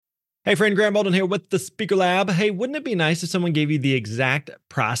Hey friend, Graham Baldwin here with the Speaker Lab. Hey, wouldn't it be nice if someone gave you the exact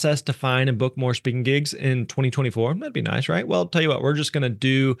process to find and book more speaking gigs in 2024? That'd be nice, right? Well, I'll tell you what, we're just going to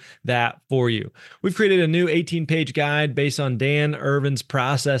do that for you. We've created a new 18-page guide based on Dan Irvin's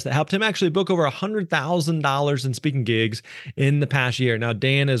process that helped him actually book over $100,000 in speaking gigs in the past year. Now,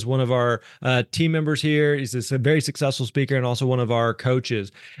 Dan is one of our team members here. He's a very successful speaker and also one of our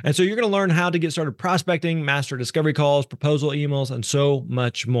coaches. And so you're going to learn how to get started prospecting, master discovery calls, proposal emails, and so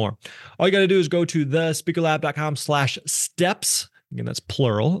much more. All you got to do is go to thespeakerlab.com/steps. Again, that's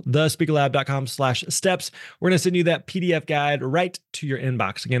plural, thespeakerlab.com/steps. We're going to send you that PDF guide right to your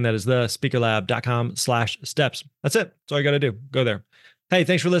inbox. Again, that is thespeakerlab.com/steps. That's it. That's all you got to do. Go there. Hey,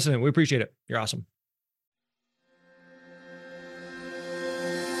 thanks for listening. We appreciate it. You're awesome.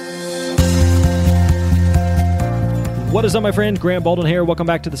 What is up, my friends? Graham Baldwin here. Welcome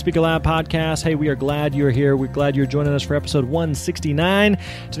back to the Speaker Lab podcast. Hey, we are glad you're here. We're glad you're joining us for episode 169.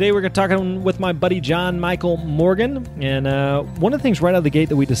 Today, we're going to talk with my buddy, John Michael Morgan. And one of the things right out of the gate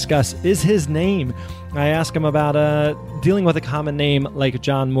that we discuss is his name. I asked him about dealing with a common name like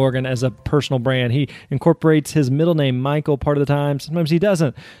John Morgan as a personal brand. He incorporates his middle name, Michael, part of the time. Sometimes he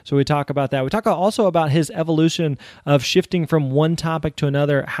doesn't. So we talk about that. We talk also about his evolution of shifting from one topic to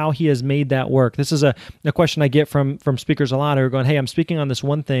another, how he has made that work. This is a question I get from speakers a lot who are going, hey, I'm speaking on this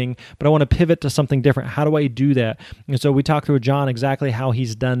one thing, but I want to pivot to something different. How do I do that? And so we talk through John exactly how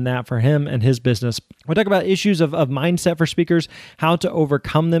he's done that for him and his business. We talk about issues of mindset for speakers, how to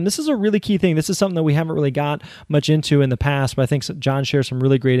overcome them. This is a really key thing. This is something that we haven't really got much into in the past, but I think John shares some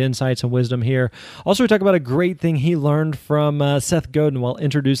really great insights and wisdom here. Also, we talk about a great thing he learned from Seth Godin while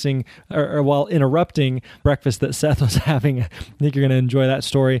introducing or while interrupting breakfast that Seth was having. I think you're going to enjoy that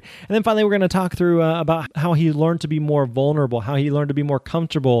story. And then finally, we're going to talk through about how he learned to be more vulnerable, how he learned to be more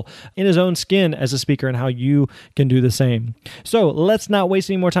comfortable in his own skin as a speaker, and how you can do the same. So let's not waste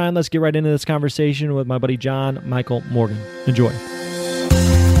any more time. Let's get right into this conversation with my buddy John Michael Morgan. Enjoy.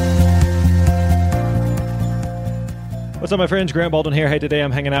 What's up, my friends? Graham Baldwin here. Hey, today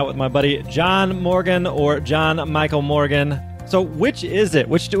I'm hanging out with my buddy John Morgan, or John Michael Morgan. So which is it?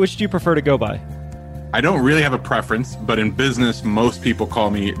 Which do you prefer to go by? I don't really have a preference, but in business, most people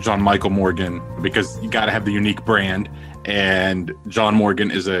call me John Michael Morgan because you got to have the unique brand. And John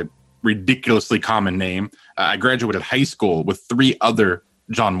Morgan is a ridiculously common name. I graduated high school with 3 other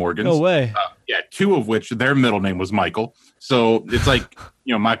John Morgans. No way. 2 of which their middle name was Michael. So it's like,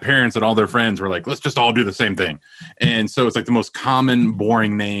 my parents and all their friends were like, let's just all do the same thing. And so it's like the most common,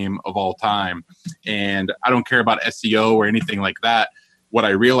 boring name of all time. And I don't care about SEO or anything like that. What I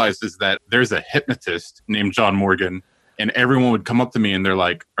realized is that there's a hypnotist named John Morgan, and everyone would come up to me and they're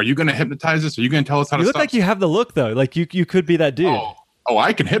like, are you going to hypnotize us? Are you going to tell us how to stop? You look like you have the look, though. Like you could be that dude. Oh,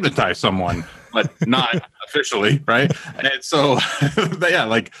 I can hypnotize someone, but not officially, right? And so,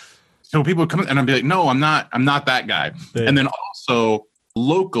 so people would come and I'd be like, no, I'm not that guy. Yeah. And then also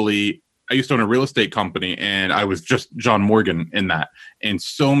locally, I used to own a real estate company, and I was just John Morgan in that. And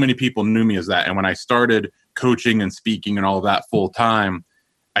so many people knew me as that. And when I started coaching and speaking and all of that full time,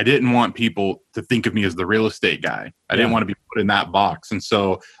 I didn't want people to think of me as the real estate guy. I didn't want to be put in that box. And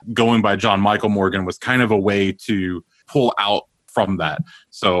so going by John Michael Morgan was kind of a way to pull out from that.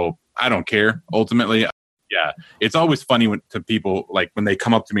 So I don't care. Ultimately, it's always funny to people, like when they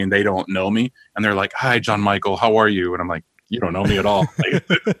come up to me and they don't know me and they're like, hi, John Michael, how are you? And I'm like, you don't know me at all.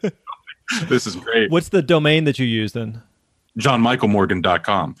 This is great. What's the domain that you use then?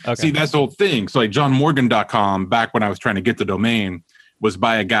 JohnMichaelMorgan.com. Okay. See, that's the whole thing. So like JohnMorgan.com, back when I was trying to get the domain, was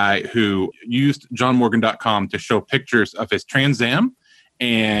by a guy who used JohnMorgan.com to show pictures of his Trans Am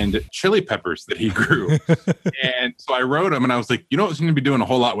and chili peppers that he grew. And so I wrote him and I was like, it's going to be doing a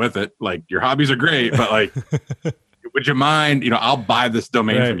whole lot with it. Like, your hobbies are great, but like, would you mind, I'll buy this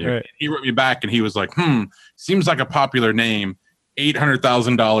domain from you. Right. And he wrote me back and he was like, seems like a popular name,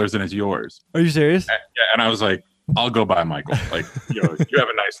 $800,000 and it's yours. Are you serious? Yeah. And I was like, I'll go by Michael. Like, you have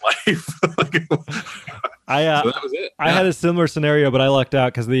a nice life. So that was it. I had a similar scenario, but I lucked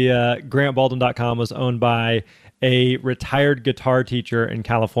out because the GrantBaldwin.com was owned by a retired guitar teacher in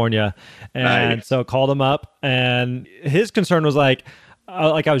California. And so called him up, and his concern was like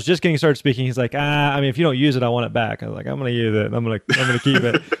I was just getting started speaking. He's like, if you don't use it, I want it back. I was like, I'm going to use it. I'm going to keep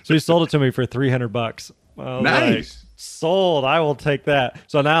it. So he sold it to me for $300. Nice. Like, sold. I will take that.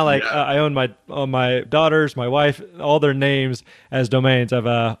 So now, I own my daughters, my wife, all their names as domains.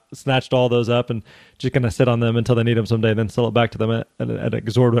 I've snatched all those up and just gonna sit on them until they need them someday, then sell it back to them at an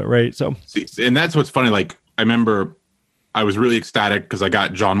exorbitant rate. So, and that's what's funny. Like, I remember I was really ecstatic because I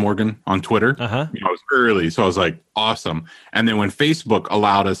got John Morgan on Twitter. I was early, so I was like, awesome. And then when Facebook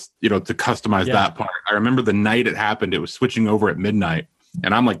allowed us, to customize that part, I remember the night it happened. It was switching over at midnight.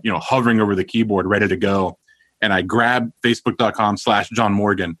 And I'm like, hovering over the keyboard, ready to go. And I grabbed facebook.com/John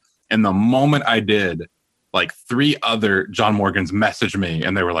Morgan. And the moment I did, like 3 other John Morgans messaged me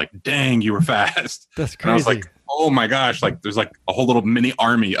and they were like, dang, you were fast. That's crazy. And I was like, oh my gosh, like there's like a whole little mini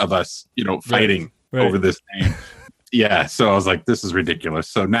army of us, fighting over this name. Yeah. So I was like, this is ridiculous.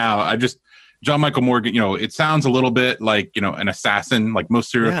 So now John Michael Morgan, it sounds a little bit like, an assassin, like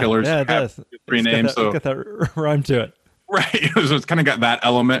most serial killers have 3 names. So got that rhyme to it. Right. So it's kind of got that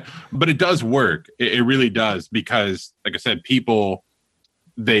element, but it does work. It really does because, like I said, people,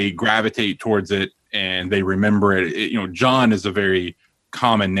 they gravitate towards it and they remember it. John is a very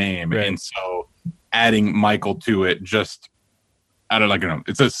common name. Right. And so adding Michael to it, just, I don't know.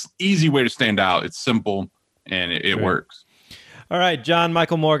 It's an easy way to stand out. It's simple and it works. All right, John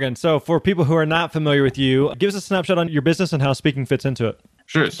Michael Morgan. So for people who are not familiar with you, give us a snapshot on your business and how speaking fits into it.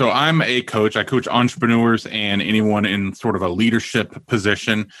 Sure. So I'm a coach. I coach entrepreneurs and anyone in sort of a leadership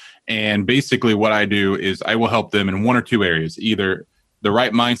position. And basically what I do is I will help them in 1 or 2 areas, either the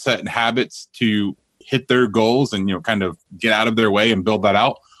right mindset and habits to hit their goals and, kind of get out of their way and build that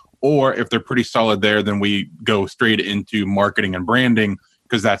out. Or if they're pretty solid there, then we go straight into marketing and branding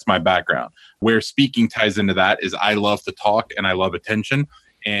because that's my background. Where speaking ties into that is I love to talk and I love attention,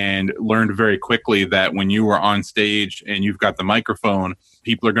 and learned very quickly that when you are on stage and you've got the microphone,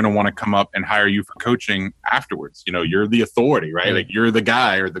 people are going to want to come up and hire you for coaching afterwards. You're the authority, right? Like you're the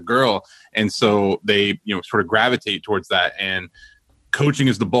guy or the girl. And so they, sort of gravitate towards that. And coaching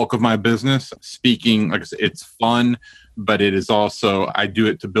is the bulk of my business. Speaking, like I said, it's fun, but it is also, I do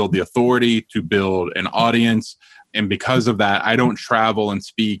it to build the authority, to build an audience. And because of that, I don't travel and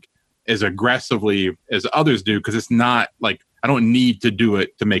speak as aggressively as others do, because it's not like, I don't need to do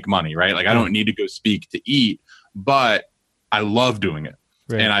it to make money, right? Like I don't need to go speak to eat, but I love doing it.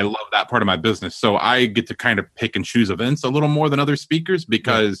 Right. And I love that part of my business. So I get to kind of pick and choose events a little more than other speakers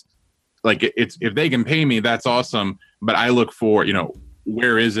because like it's, if they can pay me, that's awesome. But I look for,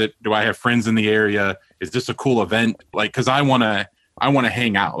 where is it? Do I have friends in the area? Is this a cool event? Like, cause I want to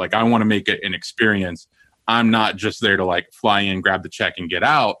hang out. Like I want to make it an experience. I'm not just there to like fly in, grab the check and get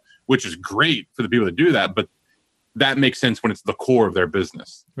out, which is great for the people that do that. But that makes sense when it's the core of their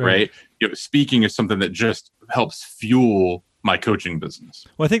business, right? Speaking is something that just helps fuel my coaching business.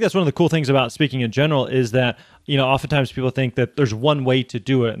 Well, I think that's one of the cool things about speaking in general is that, oftentimes people think that there's one way to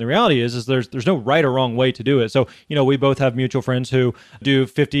do it. And the reality is there's no right or wrong way to do it. So, we both have mutual friends who do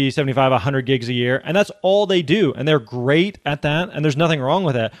 50, 75, 100 gigs a year, and that's all they do. And they're great at that. And there's nothing wrong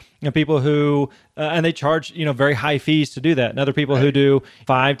with it. People who, and they charge, very high fees to do that. And other people who do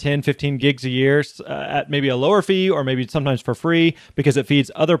 5, 10, 15 gigs a year at maybe a lower fee or maybe sometimes for free because it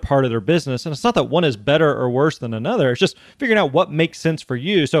feeds other part of their business. And it's not that one is better or worse than another. It's just figuring out what makes sense for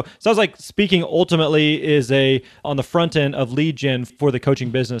you. So it sounds like speaking ultimately is on the front end of lead gen for the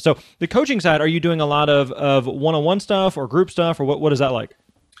coaching business. So the coaching side, are you doing a lot of one-on-one stuff or group stuff, or what is that like?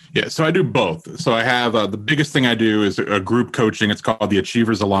 Yeah, so I do both. So I have the biggest thing I do is a group coaching. It's called the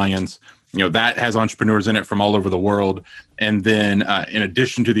Achievers Alliance. That has entrepreneurs in it from all over the world. And then in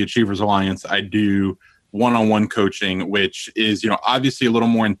addition to the Achievers Alliance, I do one-on-one coaching, which is, obviously a little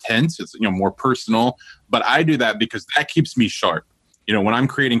more intense. It's, more personal, but I do that because that keeps me sharp. When I'm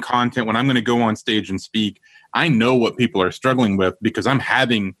creating content, when I'm going to go on stage and speak, I know what people are struggling with because I'm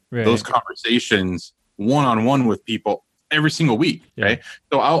having those conversations one-on-one with people every single week, right?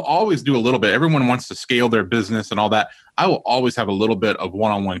 So I'll always do a little bit. Everyone wants to scale their business and all that. I will always have a little bit of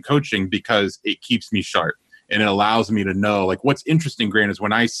one-on-one coaching because it keeps me sharp and it allows me to know, like, what's interesting, Grant, is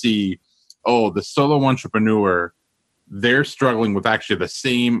when I see, the solo entrepreneur, they're struggling with actually the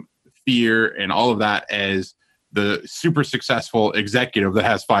same fear and all of that as the super successful executive that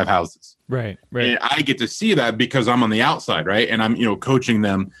has 5 houses. Right. And I get to see that because I'm on the outside, right? And I'm, coaching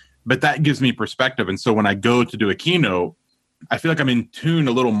them, but that gives me perspective. And so when I go to do a keynote, I feel like I'm in tune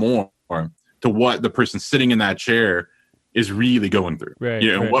a little more to what the person sitting in that chair is really going through.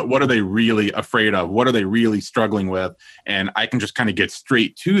 What are they really afraid of? What are they really struggling with? And I can just kind of get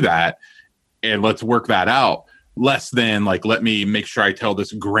straight to that and let's work that out. Less than like, let me make sure I tell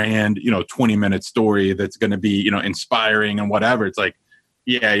this grand, 20-minute story that's going to be, inspiring and whatever. It's like,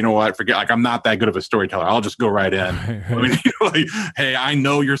 yeah, you know what? Forget, like, I'm not that good of a storyteller. I'll just go right in. I mean, like, hey, I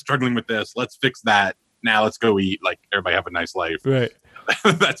know you're struggling with this. Let's fix that. Now let's go eat. Like, everybody have a nice life. Right.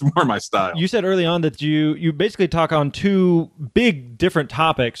 That's more my style. You said early on that you basically talk on 2 big different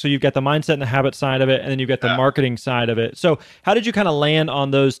topics. So you've got the mindset and the habit side of it, and then you've got the marketing side of it. So how did you kind of land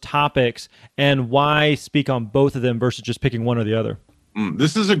on those topics, and why speak on both of them versus just picking one or the other?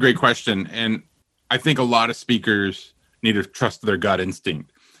 This is a great question. And I think a lot of speakers need to trust their gut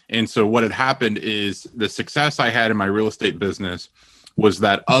instinct. And so what had happened is the success I had in my real estate business was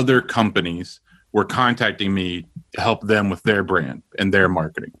that other companies were contacting me to help them with their brand and their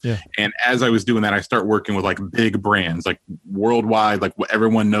marketing. Yeah. And as I was doing that, I start working with like big brands, like worldwide, like what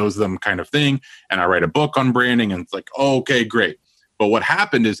everyone knows them kind of thing. And I write a book on branding, and it's like, oh, okay, great. But what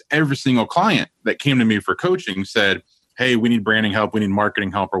happened is every single client that came to me for coaching said, hey, we need branding help, we need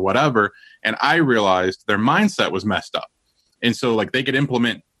marketing help or whatever. And I realized their mindset was messed up. And so like they could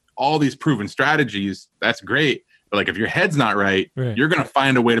implement all these proven strategies. That's great. But like if your head's not right, you're going to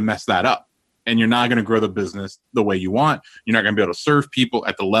find a way to mess that up. And you're not going to grow the business the way you want. You're not going to be able to serve people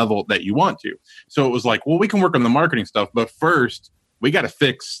at the level that you want to. So it was like, well, we can work on the marketing stuff, but first we got to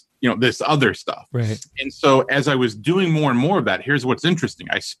fix, this other stuff. Right. And so as I was doing more and more of that, here's what's interesting.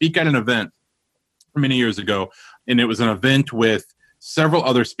 I speak at an event many years ago, and it was an event with several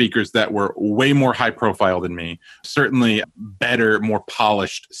other speakers that were way more high profile than me, certainly better, more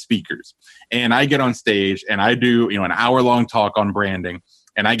polished speakers. And I get on stage and I do, an hour-long talk on branding,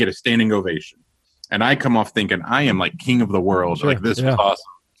 and I get a standing ovation. And I come off thinking I am like king of the world. Sure. Like, this was awesome.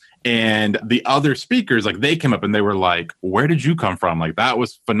 And the other speakers, like, they came up and they were like, where did you come from? Like, that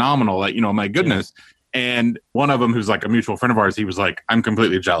was phenomenal. Like, my goodness. Yeah. And one of them, who's like a mutual friend of ours, he was like, I'm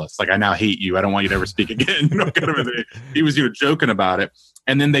completely jealous. Like, I now hate you. I don't want you to ever speak again. Kind of a thing. He was, joking about it.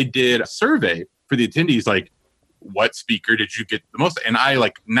 And then they did a survey for the attendees, like, what speaker did you get the most? And I,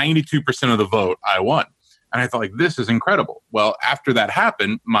 like, 92% of the vote, I won. And I thought, like, this is incredible. Well, after that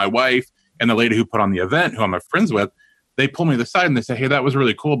happened, my wife and the lady who put on the event, who I'm friends with, they pulled me to the side and they said, hey, that was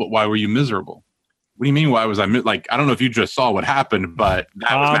really cool, but why were you miserable? What do you mean, why was I like, I don't know if you just saw what happened, but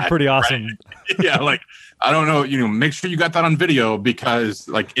that was magic, pretty awesome. Right? Yeah, like, I don't know, make sure you got that on video, because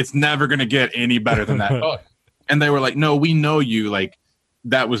like it's never going to get any better than that book. And they were like, no, we know you, like,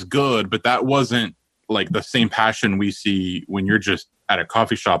 that was good, but that wasn't like the same passion we see when you're just at a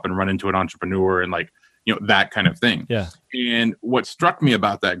coffee shop and run into an entrepreneur and like, that kind of thing. Yeah. And what struck me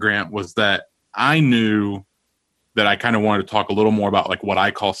about that, Grant, was that I knew that I kind of wanted to talk a little more about like what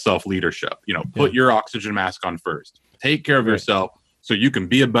I call self-leadership. Put your oxygen mask on first. Take care of yourself so you can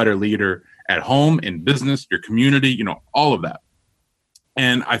be a better leader at home, in business, your community, all of that.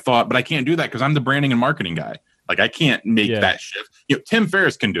 And I thought, but I can't do that because I'm the branding and marketing guy. Like, I can't make that shift. Tim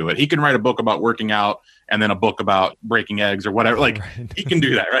Ferriss can do it. He can write a book about working out and then a book about breaking eggs or whatever. Like, he can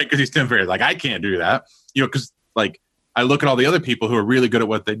do that, right? Because he's Tim Ferriss. Like, I can't do that. Because like I look at all the other people who are really good at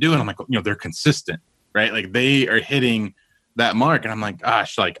what they do, and I'm like, they're consistent, right? Like, they are hitting that mark, and I'm like,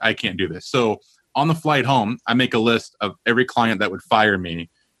 gosh, like, I can't do this. So on the flight home, I make a list of every client that would fire me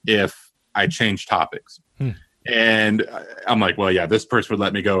if I change topics. And I'm like, well, yeah, this person would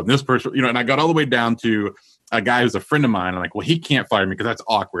let me go, and this person, and I got all the way down to a guy who's a friend of mine. I'm like, well, he can't fire me because that's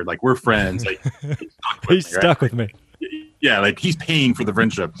awkward. Like, we're friends. Like, he's stuck with me. Yeah, like, he's paying for the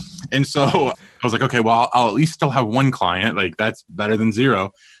friendship. And so I was like, okay, well, I'll at least still have one client. Like, that's better than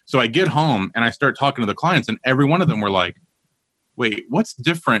zero. So I get home and I start talking to the clients, and every one of them were like, wait, what's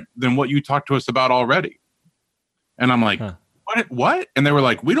different than what you talked to us about already? And I'm like, what? And they were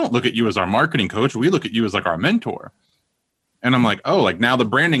like, we don't look at you as our marketing coach. We look at you as like our mentor. And I'm like, oh, like, now the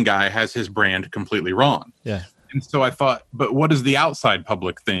branding guy has his brand completely wrong. Yeah. And so I thought, but what does the outside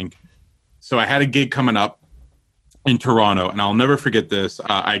public think? So I had a gig coming up in Toronto, and I'll never forget this.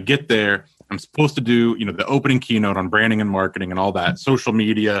 I get there. I'm supposed to do, the opening keynote on branding and marketing and all that, social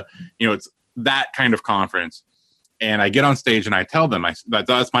media, it's that kind of conference. And I get on stage and I tell them,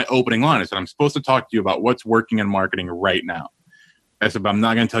 that's my opening line. I said, I'm supposed to talk to you about what's working in marketing right now. I said, but I'm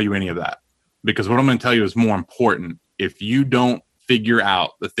not going to tell you any of that, because what I'm going to tell you is more important. If you don't figure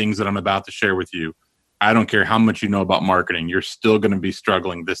out the things that I'm about to share with you, I don't care how much you know about marketing, you're still going to be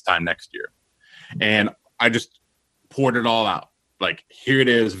struggling this time next year. And I just poured it all out. Like, here it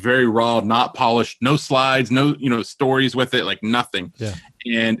is, very raw, not polished, no slides, no, stories with it, like nothing. Yeah.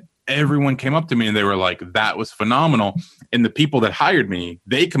 And everyone came up to me and they were like, that was phenomenal. And the people that hired me,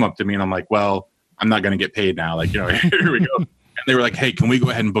 they come up to me and I'm like, well, I'm not going to get paid now. Like, here we go. And they were like, hey, can we go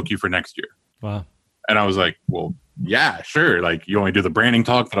ahead and book you for next year? Wow. And I was like, well, yeah, sure. Like, you only do the branding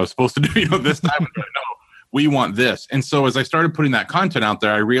talk that I was supposed to do, this time. Like, no, we want this. And so as I started putting that content out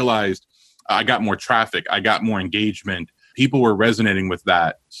there, I realized I got more traffic. I got more engagement. People were resonating with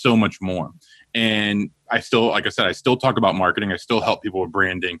that so much more. And I still, like I said, I still talk about marketing. I still help people with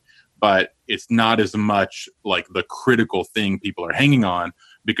branding, but it's not as much like the critical thing people are hanging on,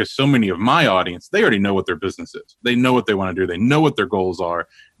 because so many of my audience, they already know what their business is. They know what they want to do. They know what their goals are.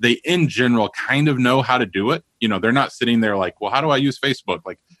 They, in general, kind of know how to do it. They're not sitting there like, well, how do I use Facebook?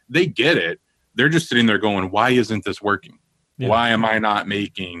 Like, they get it. They're just sitting there going, why isn't this working? Yeah. Why am I not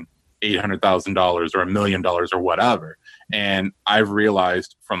making $800,000 or $1 million or whatever? And I've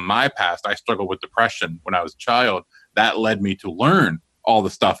realized from my past, I struggled with depression when I was a child, that led me to learn all the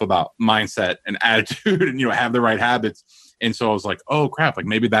stuff about mindset and attitude and, have the right habits. And so I was like, oh crap, like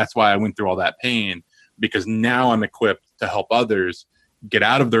maybe that's why I went through all that pain, because now I'm equipped to help others get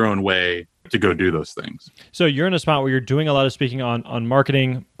out of their own way to go do those things. So you're in a spot where you're doing a lot of speaking on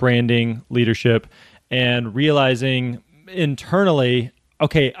marketing, branding, leadership, and realizing internally,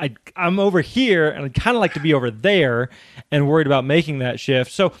 okay, I'm over here and I'd kind of like to be over there, and worried about making that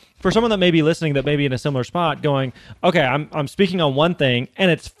shift. So for someone that may be listening that may be in a similar spot going, okay, I'm speaking on one thing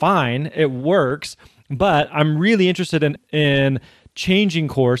and it's fine, it works, but I'm really interested in changing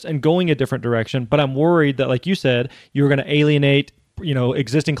course and going a different direction, but I'm worried that, like you said, you're going to alienate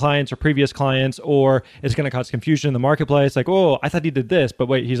existing clients or previous clients, or it's going to cause confusion in the marketplace. Like, oh, I thought he did this, but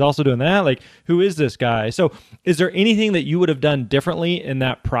wait, he's also doing that. Like, who is this guy? So is there anything that you would have done differently in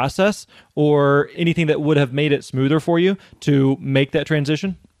that process, or anything that would have made it smoother for you to make that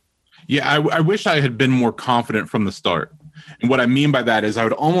transition? Yeah, I wish I had been more confident from the start. And what I mean by that is I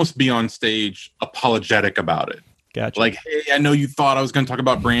would almost be on stage apologetic about it. Gotcha. Like, hey, I know you thought I was going to talk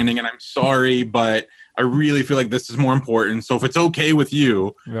about branding, and I'm sorry, but I really feel like this is more important. So if it's okay with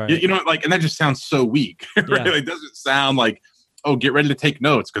you, right. And that just sounds so weak. Right? It doesn't sound like, oh, get ready to take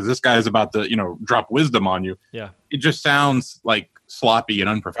notes because this guy is about to, drop wisdom on you. Yeah. It just sounds like sloppy and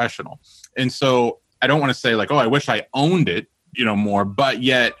unprofessional. And so I don't want to say like, oh, I wish I owned it, more, but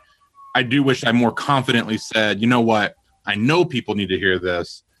yet I do wish I more confidently said, you know what? I know people need to hear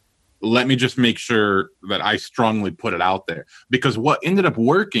this. Let me just make sure that I strongly put it out there. Because what ended up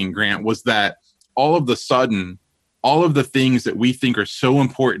working, Grant, was that all of the sudden, all of the things that we think are so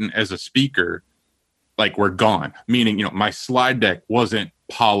important as a speaker, like, were gone. Meaning, my slide deck wasn't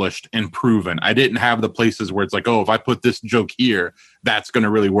polished and proven. I didn't have the places where it's like, oh, if I put this joke here, that's going to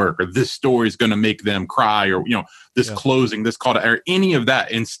really work, or this story is going to make them cry, or, this closing, this call to, or any of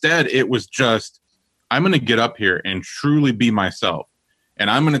that. Instead, it was just, I'm going to get up here and truly be myself. And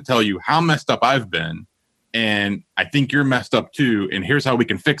I'm going to tell you how messed up I've been. And I think you're messed up too. And here's how we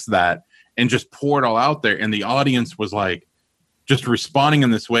can fix that. And just pour it all out there. And the audience was like, just responding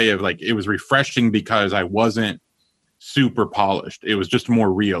in this way of like, it was refreshing because I wasn't super polished. It was just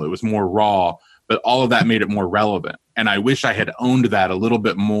more real. It was more raw, but all of that made it more relevant. And I wish I had owned that a little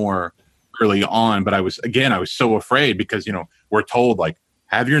bit more early on. But I was so afraid because, we're told like,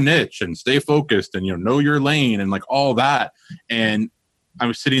 have your niche and stay focused and, know your lane and like all that. And I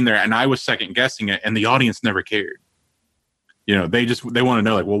was sitting there and I was second guessing it, and the audience never cared. They want to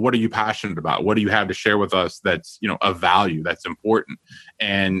know like, well, what are you passionate about? What do you have to share with us that's, of value, that's important?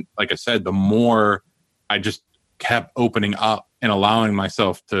 And like I said, the more I just kept opening up and allowing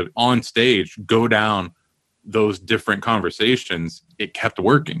myself to on stage go down those different conversations, it kept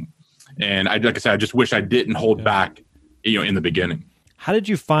working. And like I said, I just wish I didn't hold back, in the beginning. How did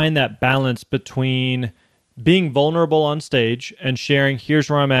you find that balance between being vulnerable on stage and sharing, here's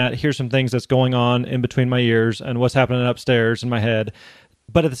where I'm at, here's some things that's going on in between my ears and what's happening upstairs in my head,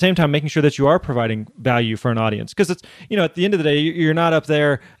 but at the same time making sure that you are providing value for an audience? Because it's, at the end of the day, you're not up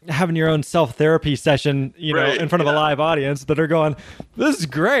there having your own self-therapy session, in front of a live audience that are going, this is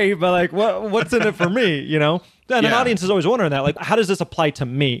great, but like, what's in it for me, And an audience is always wondering that, like, how does this apply to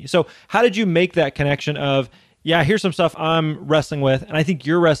me? So how did you make that connection of, yeah, here's some stuff I'm wrestling with, and I think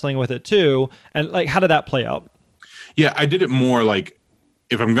you're wrestling with it too. And like, how did that play out? Yeah, I did it more like,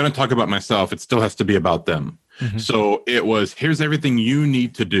 if I'm going to talk about myself, it still has to be about them. Mm-hmm. So it was, here's everything you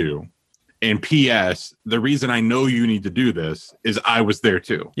need to do. And P.S., the reason I know you need to do this is I was there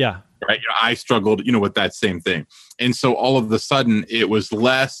too. Yeah. Right. I struggled, with that same thing. And so all of a sudden it was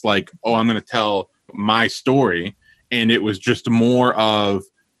less like, oh, I'm going to tell my story. And it was just more of,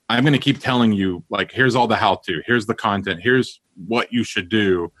 I'm going to keep telling you, like, here's all the how-to, here's the content, here's what you should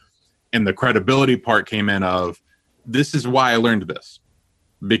do. And the credibility part came in of, this is why I learned this,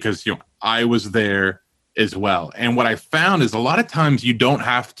 because, I was there as well. And what I found is a lot of times you don't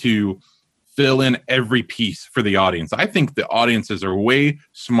have to fill in every piece for the audience. I think the audiences are way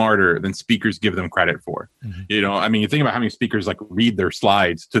smarter than speakers give them credit for. Mm-hmm. You think about how many speakers like read their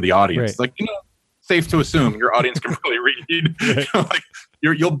slides to the audience. Right. Like, safe to assume your audience can really read. Right.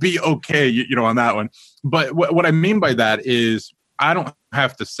 You'll be okay, on that one. But what I mean by that is I don't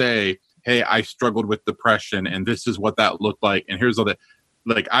have to say, hey, I struggled with depression and this is what that looked like. And here's all that.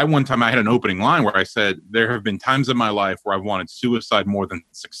 Like, one time I had an opening line where I said, there have been times in my life where I've wanted suicide more than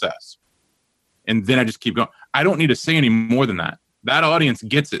success. And then I just keep going. I don't need to say any more than that. That audience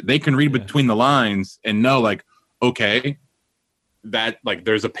gets it. They can read between the lines and know, like, okay, that, like,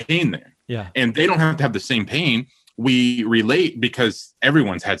 there's a pain there. Yeah. And they don't have to have the same pain. We relate because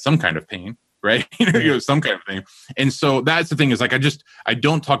everyone's had some kind of pain. right? Some kind of thing. And so that's the thing is like, I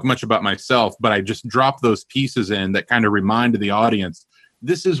don't talk much about myself, but I just drop those pieces in that kind of remind the audience,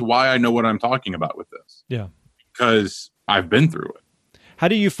 this is why I know what I'm talking about with this. Yeah. Because I've been through it. How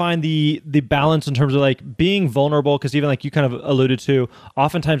do you find the balance in terms of like being vulnerable? Because even like you kind of alluded to,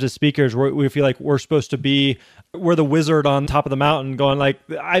 oftentimes as speakers, we feel like we're supposed to be, we're the wizard on top of the mountain going like,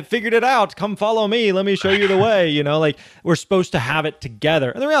 I figured it out. Come follow me. Let me show you the way. Like we're supposed to have it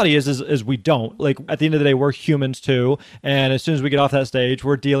together. And the reality is we don't. Like at the end of the day, we're humans too. And as soon as we get off that stage,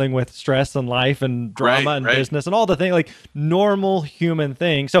 we're dealing with stress and life and drama and business and all the things, like normal human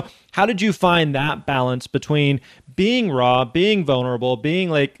things. So how did you find that balance between being raw, being vulnerable, being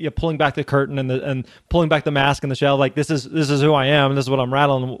like pulling back the curtain and pulling back the mask and the shell, like this is who I am, and this is what I'm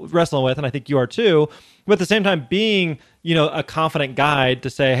wrestling with, and I think you are too. But at the same time, being a confident guide to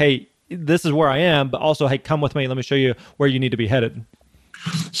say, hey, this is where I am, but also, hey, come with me. Let me show you where you need to be headed.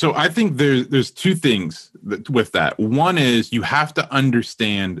 So I think there's two things with that. One is you have to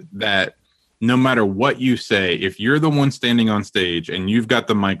understand that no matter what you say, if you're the one standing on stage and you've got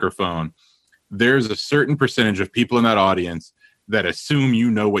the microphone, there's a certain percentage of people in that audience that assume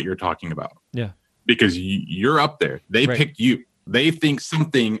you know what you're talking about. Yeah. Because you're up there. They picked you. They think some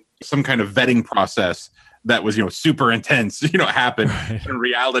kind of vetting process that was, super intense, happened. Right. In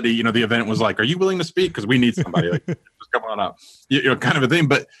reality, the event was like, are you willing to speak? Because we need somebody. Like, just come on up. Kind of a thing.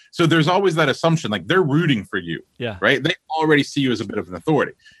 But so there's always that assumption, like they're rooting for you. Yeah. Right. They already see you as a bit of an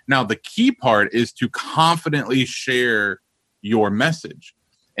authority. Now, the key part is to confidently share your message.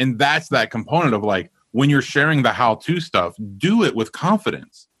 And that's that component of like, when you're sharing the how-to stuff, do it with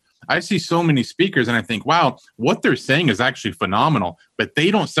confidence. I see so many speakers and I think, wow, what they're saying is actually phenomenal, but they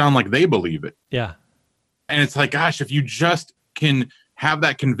don't sound like they believe it. Yeah. And it's like, gosh, if you just can have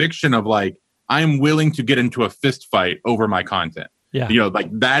that conviction of like, I'm willing to get into a fist fight over my content. Yeah. Like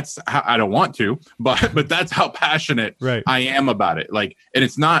that's how, I don't want to, but that's how passionate I am about it. Like, and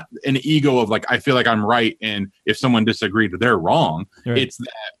it's not an ego of like, I feel like I'm right. And if someone disagreed, they're wrong. Right. It's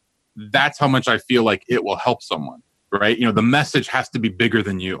that's how much I feel like it will help someone. Right. The message has to be bigger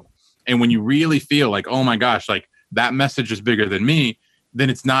than you. And when you really feel like, oh my gosh, like that message is bigger than me, then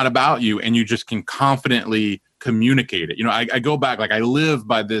it's not about you. And you just can confidently communicate it. I go back, like I live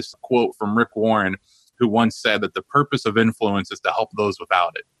by this quote from Rick Warren, who once said that the purpose of influence is to help those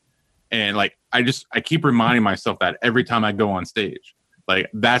without it. And like, I keep reminding myself that every time I go on stage, like,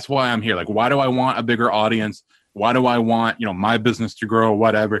 that's why I'm here. Like, why do I want a bigger audience? Why do I want, my business to grow or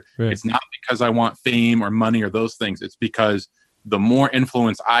whatever? Right. It's not because I want fame or money or those things. It's because the more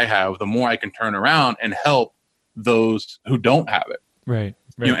influence I have, the more I can turn around and help those who don't have it. Right.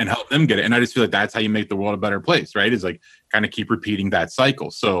 And help them get it. And I just feel like that's how you make the world a better place, right? Is like kind of keep repeating that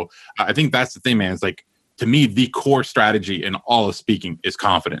cycle. So I think that's the thing, man. It's like, to me, the core strategy in all of speaking is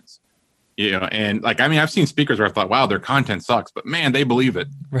confidence. And like, I mean, I've seen speakers where I thought, wow, their content sucks, but man, they believe it.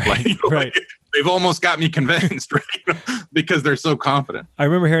 Right. Like, like, they've almost got me convinced, right? Because they're so confident. I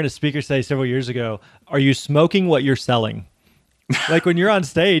remember hearing a speaker say several years ago, are you smoking what you're selling? Like when you're on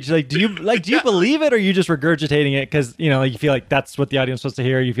stage, like, do you believe it, or are you just regurgitating it because you feel like that's what the audience is supposed to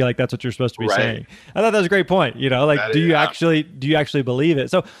hear? You feel like that's what you're supposed to be saying. I thought that was a great point. Like, do you actually believe it?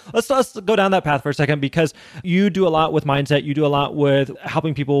 So let's go down that path for a second, because you do a lot with mindset. You do a lot with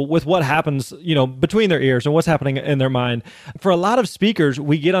helping people with what happens, between their ears and what's happening in their mind. For a lot of speakers,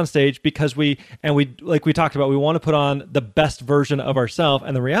 we get on stage because we like we talked about, we want to put on the best version of ourselves,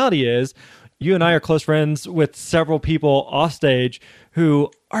 and the reality is, you and I are close friends with several people off stage who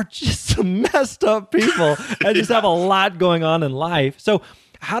are just some messed up people and just have a lot going on in life. So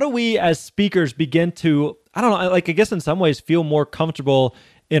how do we as speakers begin to, I don't know, like I guess in some ways feel more comfortable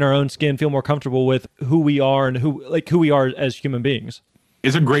in our own skin, feel more comfortable with who we are and who we are as human beings?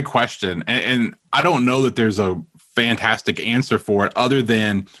 It's a great question. And I don't know that there's a fantastic answer for it, other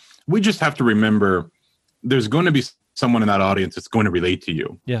than we just have to remember there's going to be someone in that audience that's going to relate to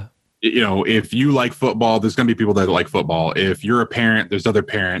you. Yeah. If you like football, there's going to be people that like football. If you're a parent, there's other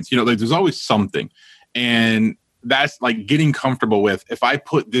parents. There's always something. And that's like getting comfortable with, if I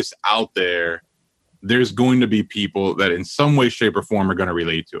put this out there, there's going to be people that in some way, shape, or form are going to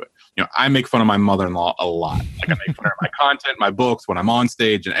relate to it. I make fun of my mother-in-law a lot. Like, I make fun of my content, my books, when I'm on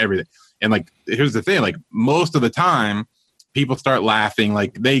stage and everything. And like, here's the thing, like most of the time, people start laughing,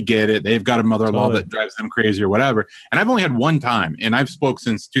 like they get it. They've got a mother-in-law that drives them crazy or whatever. And I've only had one time, and I've spoke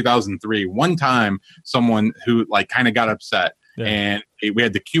since 2003. One time, someone who like kind of got upset, and we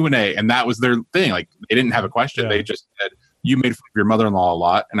had the Q&A, and that was their thing. Like, they didn't have a question. They just said, you made fun of your mother-in-law a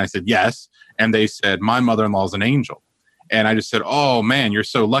lot. And I said, yes. And they said, my mother-in-law is an angel. And I just said, oh man, you're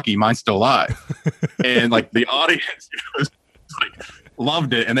so lucky. Mine's still alive. And like the audience was like,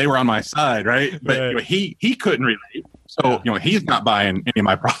 loved it and they were on my side, right? But Right. you know, he couldn't relate. So, you know, he's not buying any of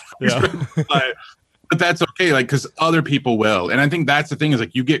my products. Yeah. But that's okay, like, because other people will. And I think that's the thing is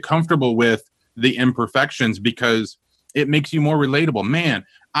like you get comfortable with the imperfections because it makes you more relatable. Man,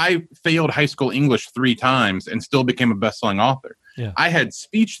 I failed high school English 3 times and still became a best-selling author. Yeah. I had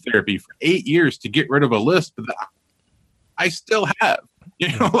speech therapy for 8 years to get rid of a lisp that I still have. You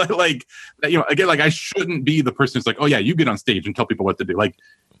know, like you know, again, like I shouldn't be the person who's like, oh yeah, you get on stage and tell people what to do. Like,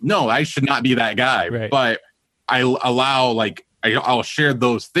 no, I should not be that guy. Right. But I allow, like, I'll share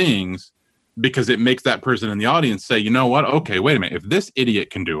those things because it makes that person in the audience say, you know what? Okay, wait a minute. If this idiot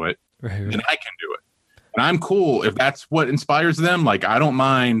can do it, Right. then I can do it. And I'm cool if that's what inspires them. Like, I don't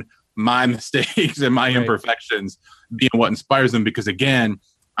mind my mistakes and my imperfections being what inspires them because, again,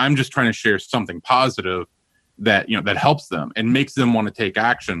 I'm just trying to share something positive that, you know, that helps them and makes them want to take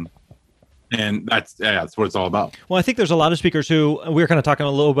action. And that's what it's all about. Well, I think there's a lot of speakers who, we were kind of talking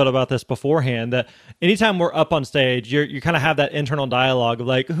a little bit about this beforehand, that anytime we're up on stage, you kind of have that internal dialogue of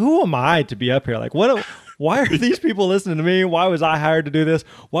like, who am I to be up here? Like, why are these people listening to me? Why was I hired to do this?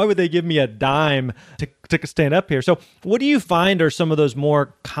 Why would they give me a dime to stand up here? So what do you find are some of those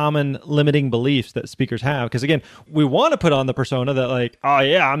more common limiting beliefs that speakers have? Because again, we want to put on the persona that like, oh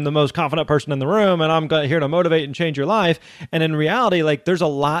yeah, I'm the most confident person in the room and I'm here to motivate and change your life. And in reality, like there's a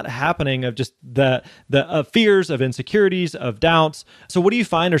lot happening of just the fears, of insecurities, of doubts. So what do you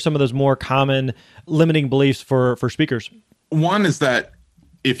find are some of those more common limiting beliefs for speakers? One is that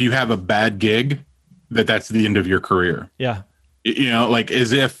if you have a bad gig, that's the end of your career. Yeah. You know, like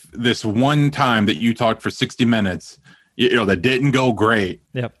as if this one time that you talked for 60 minutes, you know, that didn't go great,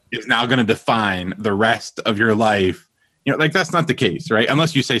 is now going to define the rest of your life. You know, like that's not the case, right?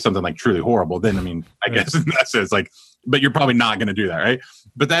 Unless you say something like truly horrible, then I mean, I guess in that sense, like, but you're probably not going to do that, right?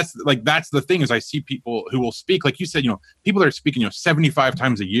 But that's the thing is I see people who will speak, like you said, you know, people that are speaking, you know, 75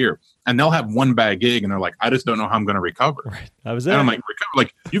 times a year, and they'll have one bad gig, and they're like, I just don't know how I'm going to recover. Right. That was it. And I'm like, recover?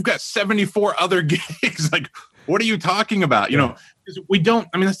 Like you've got 74 other gigs. Like, what are you talking about? You know, we don't.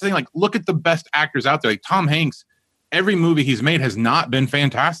 I mean, that's the thing. Like, look at the best actors out there. Like Tom Hanks, every movie he's made has not been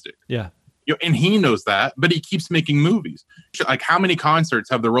fantastic. Yeah. You know, and he knows that, but he keeps making movies. Like, how many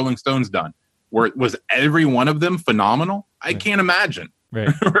concerts have the Rolling Stones done? Was every one of them phenomenal? I can't imagine. Right.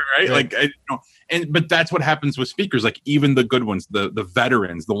 Right. Like, you know, but that's what happens with speakers. Like even the good ones, the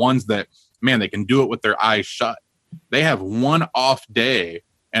veterans, the ones that, man, they can do it with their eyes shut. They have one off day,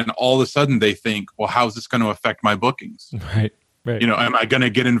 and all of a sudden they think, well, how's this going to affect my bookings? Right. Right. You know, am I going to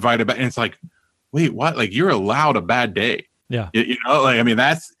get invited back? And it's like, wait, what? Like you're allowed a bad day. Yeah. You know, like, I mean,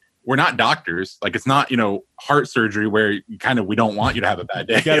 we're not doctors. Like it's not, you know, heart surgery where we don't want you to have a bad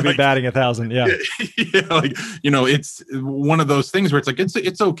day. You got to be like, batting 1,000. Yeah. Yeah. Like, you know, it's one of those things where it's like,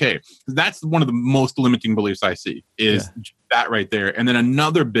 it's okay. That's one of the most limiting beliefs I see is that right there. And then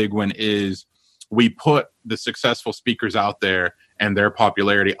another big one is we put the successful speakers out there and their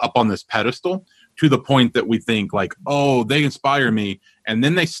popularity up on this pedestal to the point that we think like, oh, they inspire me. And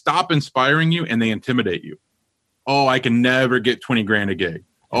then they stop inspiring you and they intimidate you. Oh, I can never get 20 grand a gig.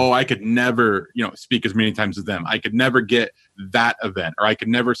 Oh, I could never, you know, speak as many times as them. I could never get that event, or I could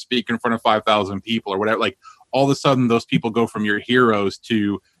never speak in front of 5,000 people or whatever. Like all of a sudden those people go from your heroes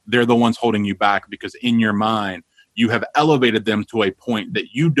to they're the ones holding you back because in your mind, you have elevated them to a point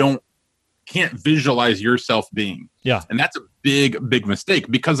that you can't visualize yourself being. Yeah. And that's a big, big mistake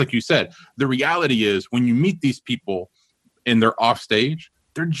because like you said, the reality is when you meet these people and they're off stage,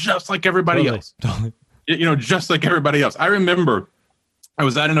 they're just like everybody else. Totally. You know, just like everybody else. I remember I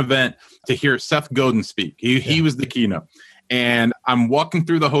was at an event to hear Seth Godin speak. He was the keynote. And I'm walking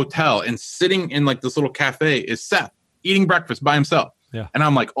through the hotel and sitting in like this little cafe is Seth eating breakfast by himself. Yeah. And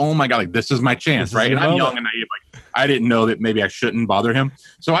I'm like, oh my God, like this is my chance, right? And I'm young and naive. Like I didn't know that maybe I shouldn't bother him.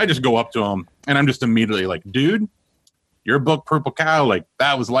 So I just go up to him and I'm just immediately like, dude, your book, Purple Cow, like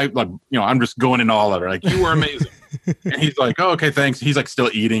that was like, you know, I'm just going into all of it. Like you were amazing. And he's like, oh, okay, thanks. He's like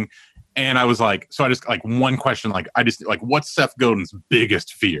still eating. And I was like, so I just like one question, like I just like, what's Seth Godin's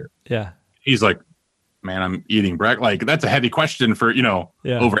biggest fear? Yeah. He's like, man, I'm eating breakfast. Like that's a heavy question for, you know,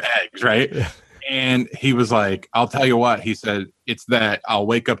 over eggs, right? Yeah. And he was like, I'll tell you what, he said, it's that I'll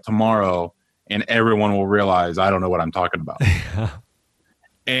wake up tomorrow and everyone will realize I don't know what I'm talking about.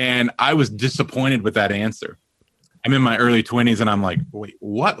 And I was disappointed with that answer. I'm in my early 20s and I'm like, wait,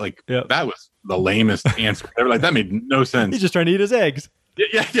 what? Like that was the lamest answer. They were like, that made no sense. He's just trying to eat his eggs.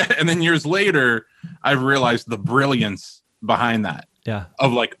 Yeah. And then years later, I've realized the brilliance behind that. Yeah.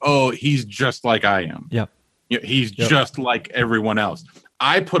 Of like, oh, he's just like I am. Yeah. You know, he's just like everyone else.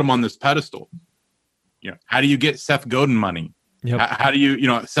 I put him on this pedestal. You know, how do you get Seth Godin money? How do you, you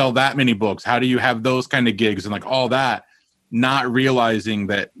know, sell that many books? How do you have those kind of gigs and like all that? not realizing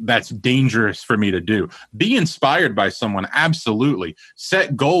that that's dangerous for me to do. Be inspired by someone. Absolutely.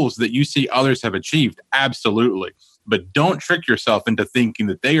 Set goals that you see others have achieved. Absolutely. But don't trick yourself into thinking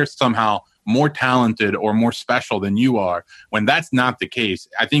that they are somehow more talented or more special than you are, when that's not the case.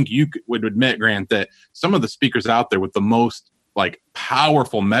 I think you would admit, Grant, that some of the speakers out there with the most like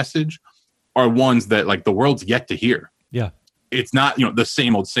powerful message are ones that like the world's yet to hear. Yeah. It's not, the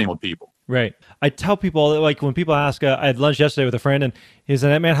same old people. Right. I tell people, like, when people ask, I had lunch yesterday with a friend and he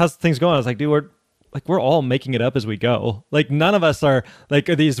said, "Man, how's things going?" I was like, "Dude, we're all making it up as we go. Like, none of us are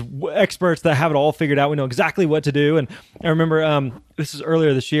these experts that have it all figured out. We know exactly what to do." And I remember this is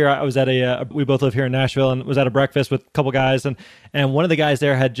earlier this year. I was at we both live here in Nashville, and was at a breakfast with a couple guys, and one of the guys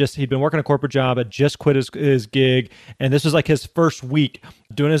there he'd been working a corporate job, had just quit his gig, and this was like his first week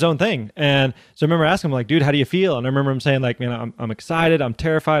doing his own thing. And so I remember asking him, like, "Dude, how do you feel?" And I remember him saying, like, "Man, I'm excited, I'm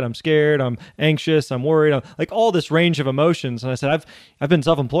terrified, I'm scared, I'm anxious, I'm worried," I'm, like, all this range of emotions. And I said, I've been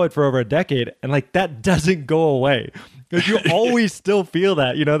self-employed for over a decade, and like that doesn't go away. Because you always still feel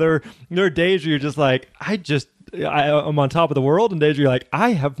that. There are days where you're just like, I'm on top of the world, and days where you're like,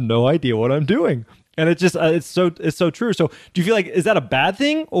 I have no idea what I'm doing. And it's just it's so true. So do you feel like, is that a bad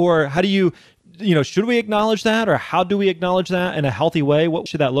thing, or how do you should we acknowledge that, or how do we acknowledge that in a healthy way? What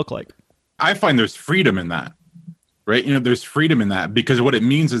should that look like? I find there's freedom in that, right? There's freedom in that, because what it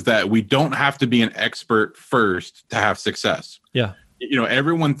means is that we don't have to be an expert first to have success. Yeah.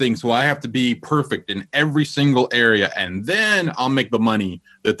 Everyone thinks, well, I have to be perfect in every single area, and then I'll make the money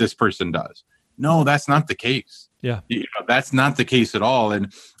that this person does. No, that's not the case. Yeah. That's not the case at all.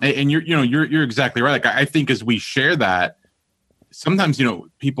 And you're exactly right. Like, I think as we share that, sometimes,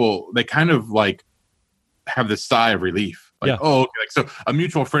 people, they kind of like have this sigh of relief. Like, oh, okay. Like, so a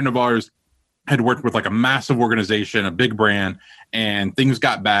mutual friend of ours had worked with like a massive organization, a big brand, and things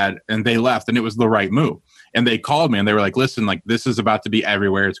got bad and they left, and it was the right move. And they called me and they were like, "Listen, like, this is about to be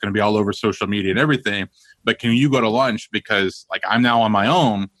everywhere. It's going to be all over social media and everything. But can you go to lunch? Because like, I'm now on my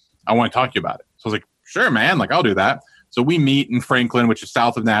own. I want to talk to you about it." So I was like, "Sure, man. Like, I'll do that." So we meet in Franklin, which is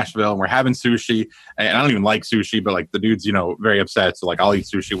south of Nashville, and we're having sushi. And I don't even like sushi, but like the dude's, very upset. So like, I'll eat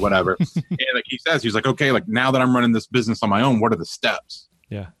sushi, whatever. And like he's like, "Okay, like, now that I'm running this business on my own, what are the steps?"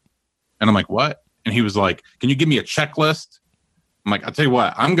 Yeah. And I'm like, "What?" And he was like, "Can you give me a checklist?" I'm like, "I'll tell you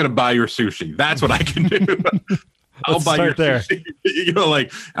what, I'm going to buy your sushi. That's what I can do." I'll buy your sushi.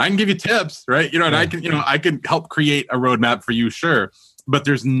 Like, I can give you tips, right? And I can help create a roadmap for you. Sure. But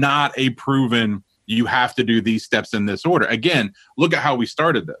there's not a proven, you have to do these steps in this order. Again, look at how we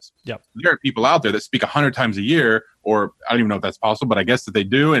started this. Yep. There are people out there that speak 100 times a year, or I don't even know if that's possible, but I guess that they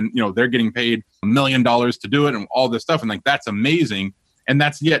do. And, they're getting paid $1 million to do it and all this stuff. And like, that's amazing. And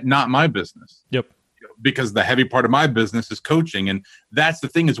that's yet not my business. Yep. Because the heavy part of my business is coaching. And that's the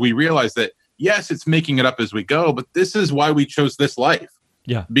thing, is we realize that, yes, it's making it up as we go, but this is why we chose this life.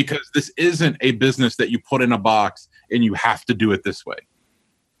 Yeah. Because this isn't a business that you put in a box and you have to do it this way.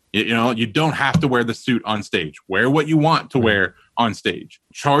 You don't have to wear the suit on stage. Wear what you want to wear on stage.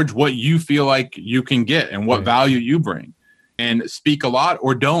 Charge what you feel like you can get and what value you bring. And speak a lot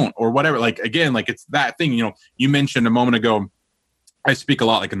or don't, or whatever. Like, again, like, it's that thing, you mentioned a moment ago, I speak a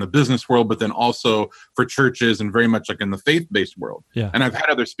lot like in the business world, but then also for churches and very much like in the faith-based world. Yeah. And I've had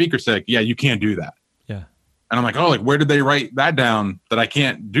other speakers say, like, "Yeah, you can't do that." Yeah. And I'm like, "Oh, like, where did they write that down that I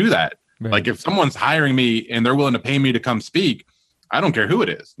can't do that?" Right. Like, if someone's hiring me and they're willing to pay me to come speak, I don't care who it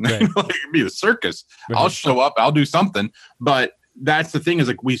is. Right. Like, it'd be a circus. Right. I'll show up, I'll do something. But that's the thing, is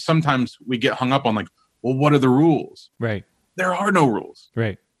like, we get hung up on like, well, what are the rules? Right. There are no rules.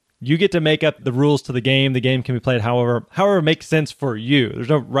 Right. You get to make up the rules to the game. The game can be played however makes sense for you. There's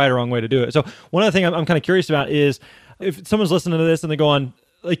no right or wrong way to do it. So one other thing I'm kind of curious about is, if someone's listening to this and they go on,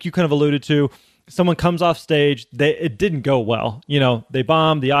 like you kind of alluded to, someone comes off stage, it didn't go well. They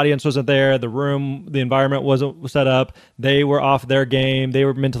bombed, the audience wasn't there, the room, the environment wasn't set up, they were off their game, they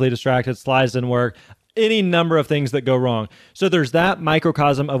were mentally distracted, slides didn't work. Any number of things that go wrong. So there's that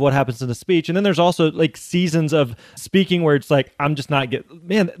microcosm of what happens in a speech. And then there's also like seasons of speaking where it's like, I'm just not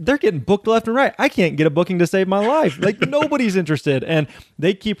they're getting booked left and right. I can't get a booking to save my life. Like, nobody's interested. And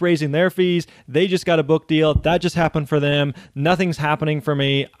they keep raising their fees. They just got a book deal. That just happened for them. Nothing's happening for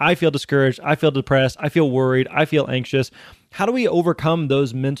me. I feel discouraged. I feel depressed. I feel worried. I feel anxious. How do we overcome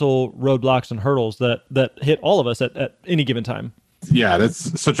those mental roadblocks and hurdles that hit all of us at any given time? Yeah,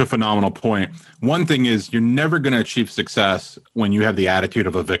 that's such a phenomenal point. One thing is, you're never going to achieve success when you have the attitude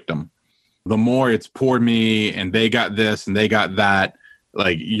of a victim. The more it's poor me and they got this and they got that,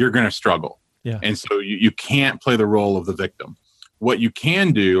 like, you're going to struggle. Yeah. And so you can't play the role of the victim. What you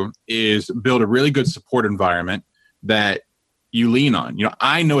can do is build a really good support environment that you lean on.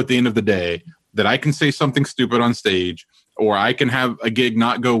 I know at the end of the day that I can say something stupid on stage, or I can have a gig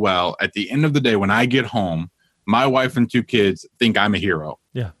not go well. At the end of the day, when I get home, my wife and 2 kids think I'm a hero.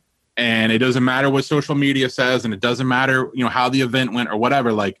 Yeah. And it doesn't matter what social media says, and it doesn't matter, how the event went or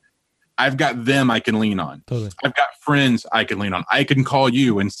whatever. Like, I've got them I can lean on. Totally. I've got friends I can lean on. I can call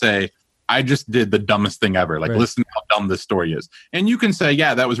you and say, I just did the dumbest thing ever. Like, listen to how dumb this story is. And you can say,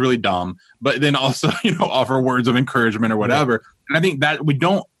 yeah, that was really dumb. But then also, offer words of encouragement or whatever. Right. And I think that we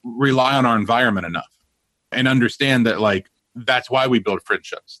don't rely on our environment enough and understand that, like, that's why we build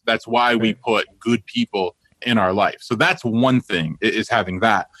friendships. That's why we put good people in our life. So that's one thing, is having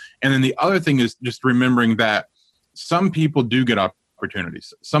that. And then the other thing is just remembering that some people do get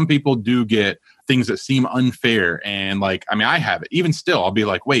opportunities. Some people do get things that seem unfair. And like, I mean, I have it. Even still, I'll be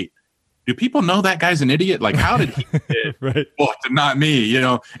like, wait, do people know that guy's an idiot? Like, how did he get booked and not me?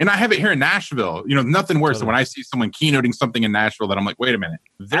 And I have it here in Nashville. Nothing worse than when I see someone keynoting something in Nashville that I'm like, wait a minute.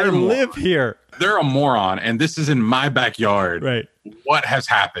 I live here. They're a moron, and this is in my backyard. Right. What has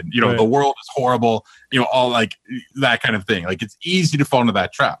happened? The world is horrible. All like that kind of thing. Like, it's easy to fall into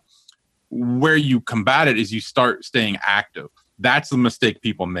that trap. Where you combat it is you start staying active. That's the mistake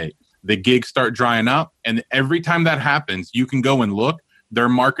people make. The gigs start drying up, and every time that happens, you can go and look. Their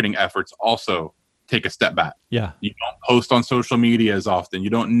marketing efforts also take a step back. Yeah. You don't post on social media as often. You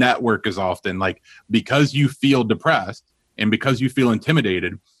don't network as often. Like, because you feel depressed and because you feel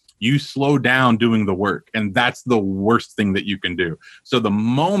intimidated, you slow down doing the work. And that's the worst thing that you can do. So the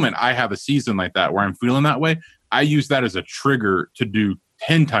moment I have a season like that where I'm feeling that way, I use that as a trigger to do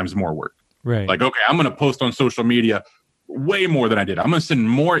 10 times more work. Right. Like, okay, I'm going to post on social media way more than I did. I'm going to send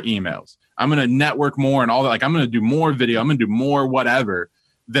more emails. I'm going to network more and all that. Like, I'm going to do more video. I'm going to do more whatever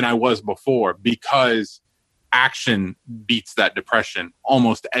than I was before, because action beats that depression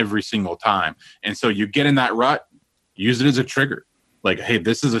almost every single time. And so you get in that rut, use it as a trigger. Like, hey,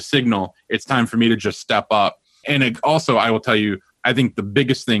 this is a signal. It's time for me to just step up. And also, I will tell you, I think the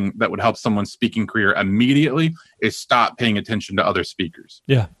biggest thing that would help someone's speaking career immediately is stop paying attention to other speakers.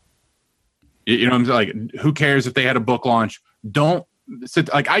 Yeah. I'm like, who cares if they had a book launch? Don't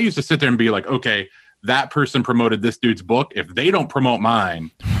sit. Like, I used to sit there and be like, okay, that person promoted this dude's book. If they don't promote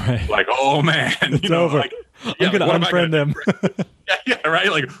mine, like, oh man, it's over. Like, I'm going to unfriend them.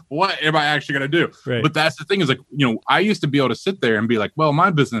 Right. Like, what am I actually going to do? Right. But that's the thing is, like, I used to be able to sit there and be like, well,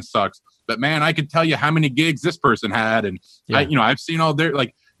 my business sucks, but man, I could tell you how many gigs this person had. And I've seen all their,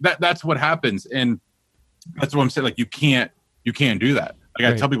 like, that's what happens. And that's what I'm saying. Like, you can't do that.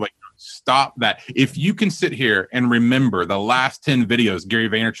 Like, I tell people, like, stop that. If you can sit here and remember the last 10 videos Gary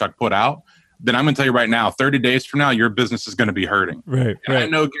Vaynerchuk put out, then I'm going to tell you right now, 30 days from now, your business is going to be hurting. Right. And I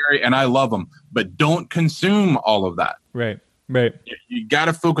know Gary and I love him, but don't consume all of that. Right. You got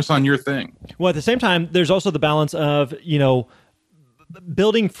to focus on your thing. Well, at the same time, there's also the balance of,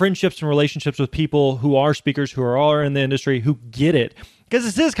 building friendships and relationships with people who are speakers, who are in the industry, who get it. Because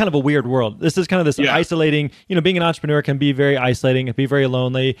this is kind of a weird world. This is kind of this isolating, being an entrepreneur can be very isolating. It can be very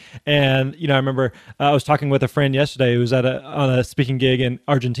lonely. And, I remember I was talking with a friend yesterday who was on a speaking gig in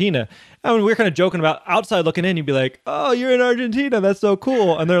Argentina. And we were kind of joking about outside looking in, you'd be like, oh, you're in Argentina. That's so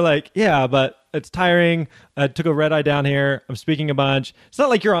cool. And they're like, yeah, but it's tiring. I took a red eye down here. I'm speaking a bunch. It's not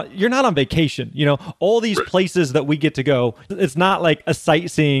like you're not on vacation. All these places that we get to go, it's not like a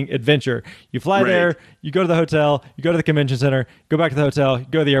sightseeing adventure. You fly there, you go to the hotel, you go to the convention center, go back to the hotel, you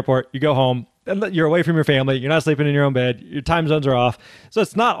go to the airport, you go home. And you're away from your family. You're not sleeping in your own bed. Your time zones are off. So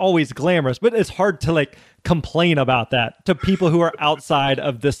it's not always glamorous, but it's hard to complain about that to people who are outside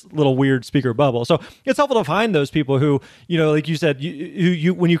of this little weird speaker bubble. So it's helpful to find those people who, like you said,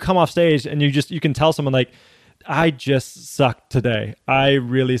 you when you come off stage and you can tell someone like, I just suck today. I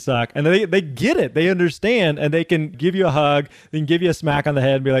really suck. And they get it. They understand, and they can give you a hug. They can give you a smack on the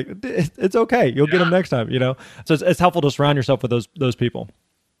head and be like, it's okay. You'll get them next time, So it's helpful to surround yourself with those people.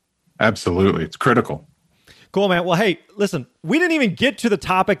 Absolutely. It's critical. Cool, man. Well, hey, listen, we didn't even get to the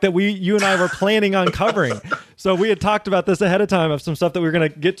topic that you and I were planning on covering. So we had talked about this ahead of time of some stuff that we were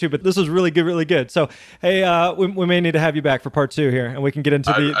going to get to, but this was really good. So, hey, we may need to have you back for part 2 here, and we can get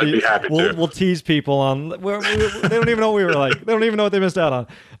into I'd be happy to. We'll tease people on, they don't even know what we were like. They don't even know what they missed out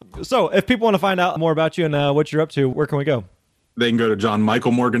on. So if people want to find out more about you and what you're up to, where can we go? They can go to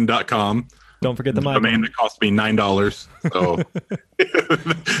johnmichaelmorgan.com. Don't forget the domain that cost me $9. So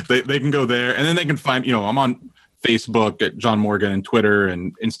they can go there, and then they can find, I'm on Facebook at John Morgan and Twitter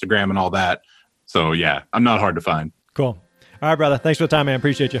and Instagram and all that. So yeah, I'm not hard to find. Cool. All right, brother. Thanks for the time, man.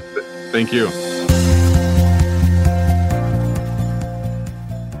 Appreciate you. Thank you.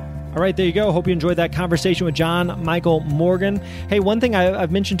 All right, there you go. Hope you enjoyed that conversation with John Michael Morgan. Hey, one thing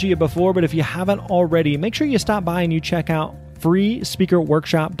I've mentioned to you before, but if you haven't already, make sure you stop by and you check out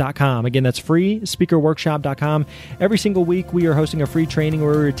freespeakerworkshop.com. Again, that's freespeakerworkshop.com. Every single week, we are hosting a free training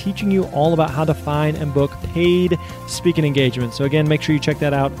where we're teaching you all about how to find and book paid speaking engagements. So again, make sure you check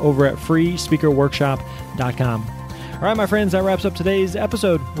that out over at freespeakerworkshop.com. All right, my friends, that wraps up today's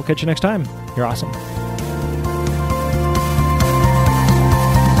episode. We'll catch you next time. You're awesome.